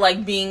over here,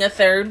 like, being a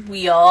third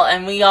wheel.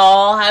 And we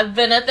all have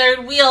been a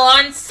third wheel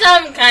on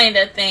some kind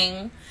of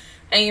thing.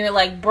 And you're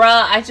like,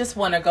 bruh, I just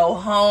want to go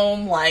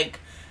home. Like,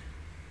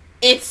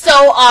 it's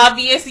so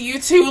obvious you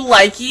two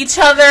like each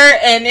other.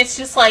 And it's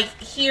just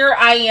like, here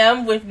I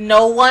am with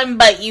no one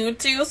but you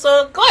two.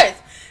 So, of course,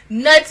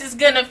 Nuts is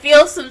gonna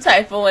feel some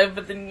type of way,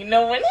 but then, you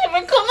know, when him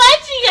and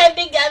Komachi got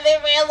together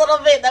for a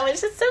little bit, that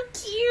was just so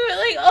cute.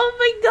 Like, oh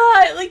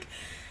my god, like,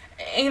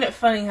 ain't it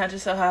funny how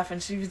just so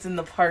happened she was in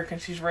the park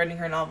and she's writing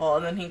her novel,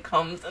 and then he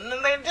comes, and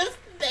then they're just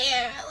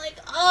there, like,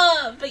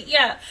 oh, but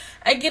yeah,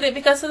 I get it,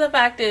 because of the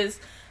fact is,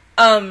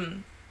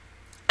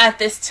 at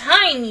this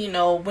time, you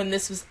know, when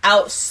this was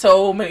out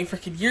so many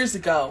freaking years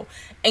ago,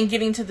 and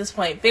getting to this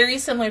point, very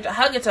similar to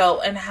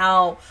Hagito, and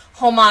how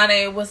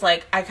Homane was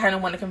like, I kind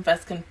of want to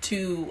confess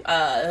to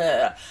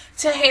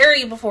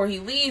Harry before he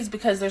leaves,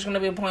 because there's going to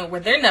be a point where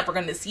they're never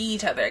going to see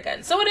each other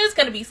again. So it is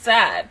going to be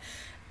sad.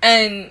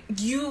 And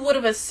you would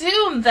have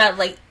assumed that,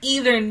 like,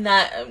 either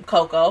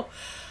Coco,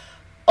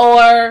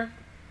 or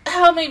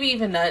hell, maybe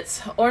even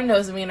Nuts, or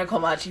Nozomi or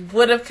Komachi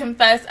would have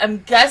confessed. I'm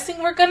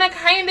guessing we're going to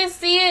kind of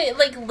see it,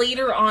 like,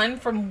 later on,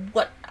 from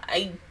what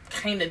I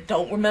kind of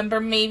don't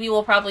remember. Maybe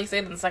we'll probably say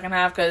it in the second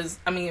half, because,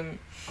 I mean,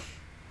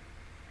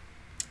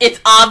 it's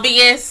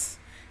obvious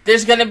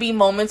there's going to be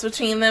moments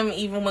between them,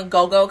 even when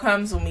Go-Go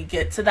comes, when we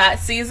get to that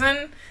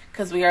season,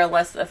 because we are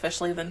less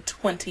officially than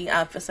 20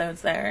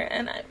 episodes there,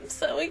 and I'm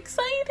so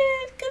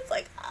excited, because,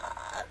 like,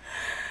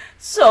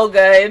 so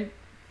good.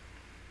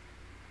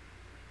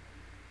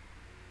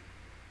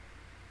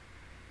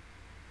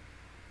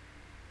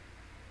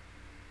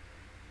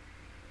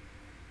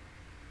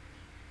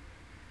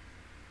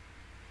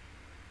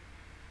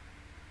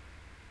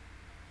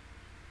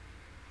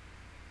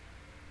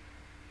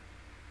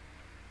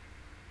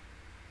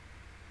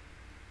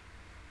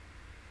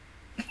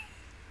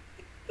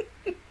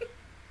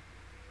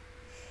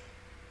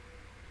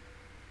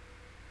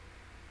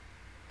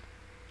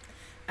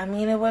 I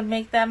mean, it would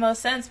make that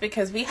most sense,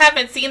 because we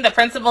haven't seen the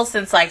principal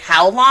since, like,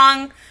 how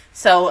long?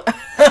 So,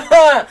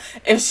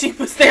 if she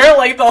was there,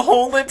 like, the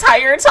whole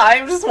entire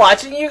time just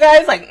watching you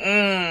guys, like,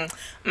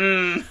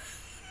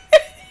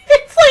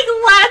 It's like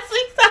last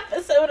week's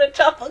episode of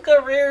Tropical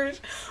Rouge,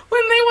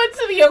 when they went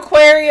to the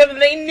aquarium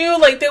and they knew,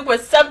 like, there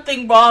was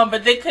something wrong,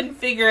 but they couldn't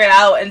figure it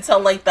out until,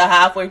 like, the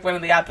halfway point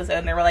of the episode,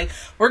 and they were like,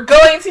 we're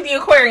going to the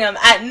aquarium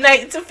at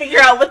night to figure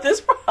out what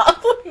this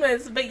problem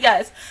is. But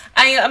yes,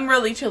 I'm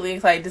really truly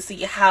excited to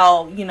see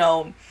how, you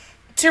know,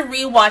 to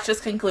rewatch this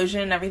conclusion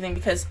and everything,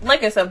 because,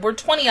 like I said, we're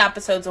 20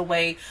 episodes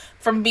away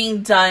from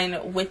being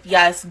done with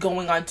Yes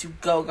going on to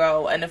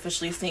Go-Go and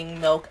officially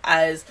seeing Milk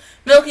as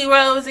Milky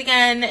Rose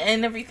again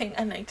and everything,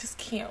 and I just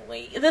can't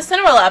wait. The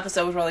Cinderella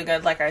episode was really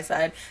good, like I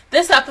said.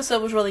 This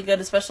episode was really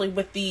good, especially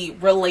with the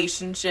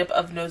relationship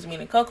of Nozomi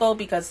and Coco,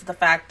 because the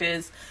fact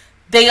is,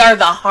 they are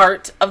the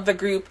heart of the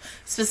group,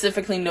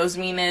 specifically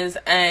Nozomi is,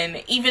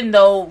 and even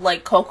though,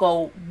 like,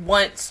 Coco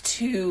wants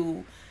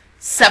to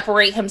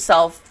separate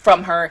himself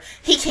from her,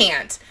 he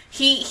can't.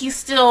 He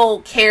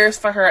still cares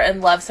for her and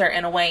loves her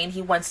in a way, and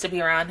he wants to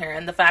be around her.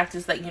 And the fact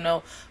is that, you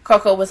know,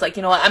 Coco was like,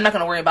 you know what, I'm not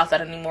going to worry about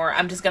that anymore.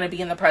 I'm just going to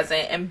be in the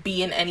present and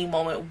be in any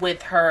moment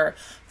with her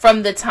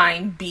from the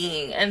time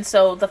being. And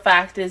so the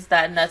fact is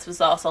that Nuts was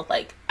also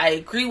like, I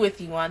agree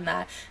with you on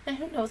that. And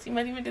who knows, he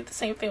might even do the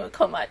same thing with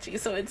Komachi,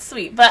 so it's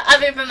sweet. But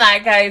other than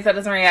that, guys, that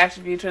is my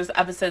reaction view to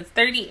episodes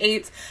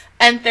 38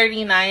 and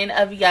 39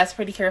 of Yes,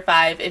 PreCure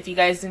 5. If you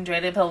guys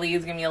enjoyed it,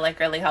 please give me a like,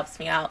 really helps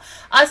me out.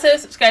 Also,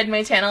 subscribe to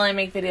my channel. I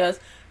make videos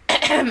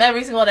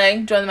every single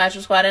day. Join the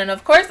Master Squad. And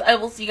of course, I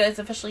will see you guys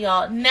officially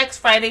all next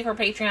Friday for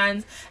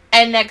Patreons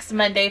and next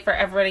Monday for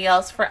everybody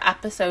else for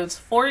episodes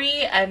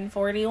 40 and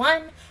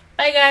 41.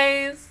 Bye,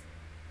 guys.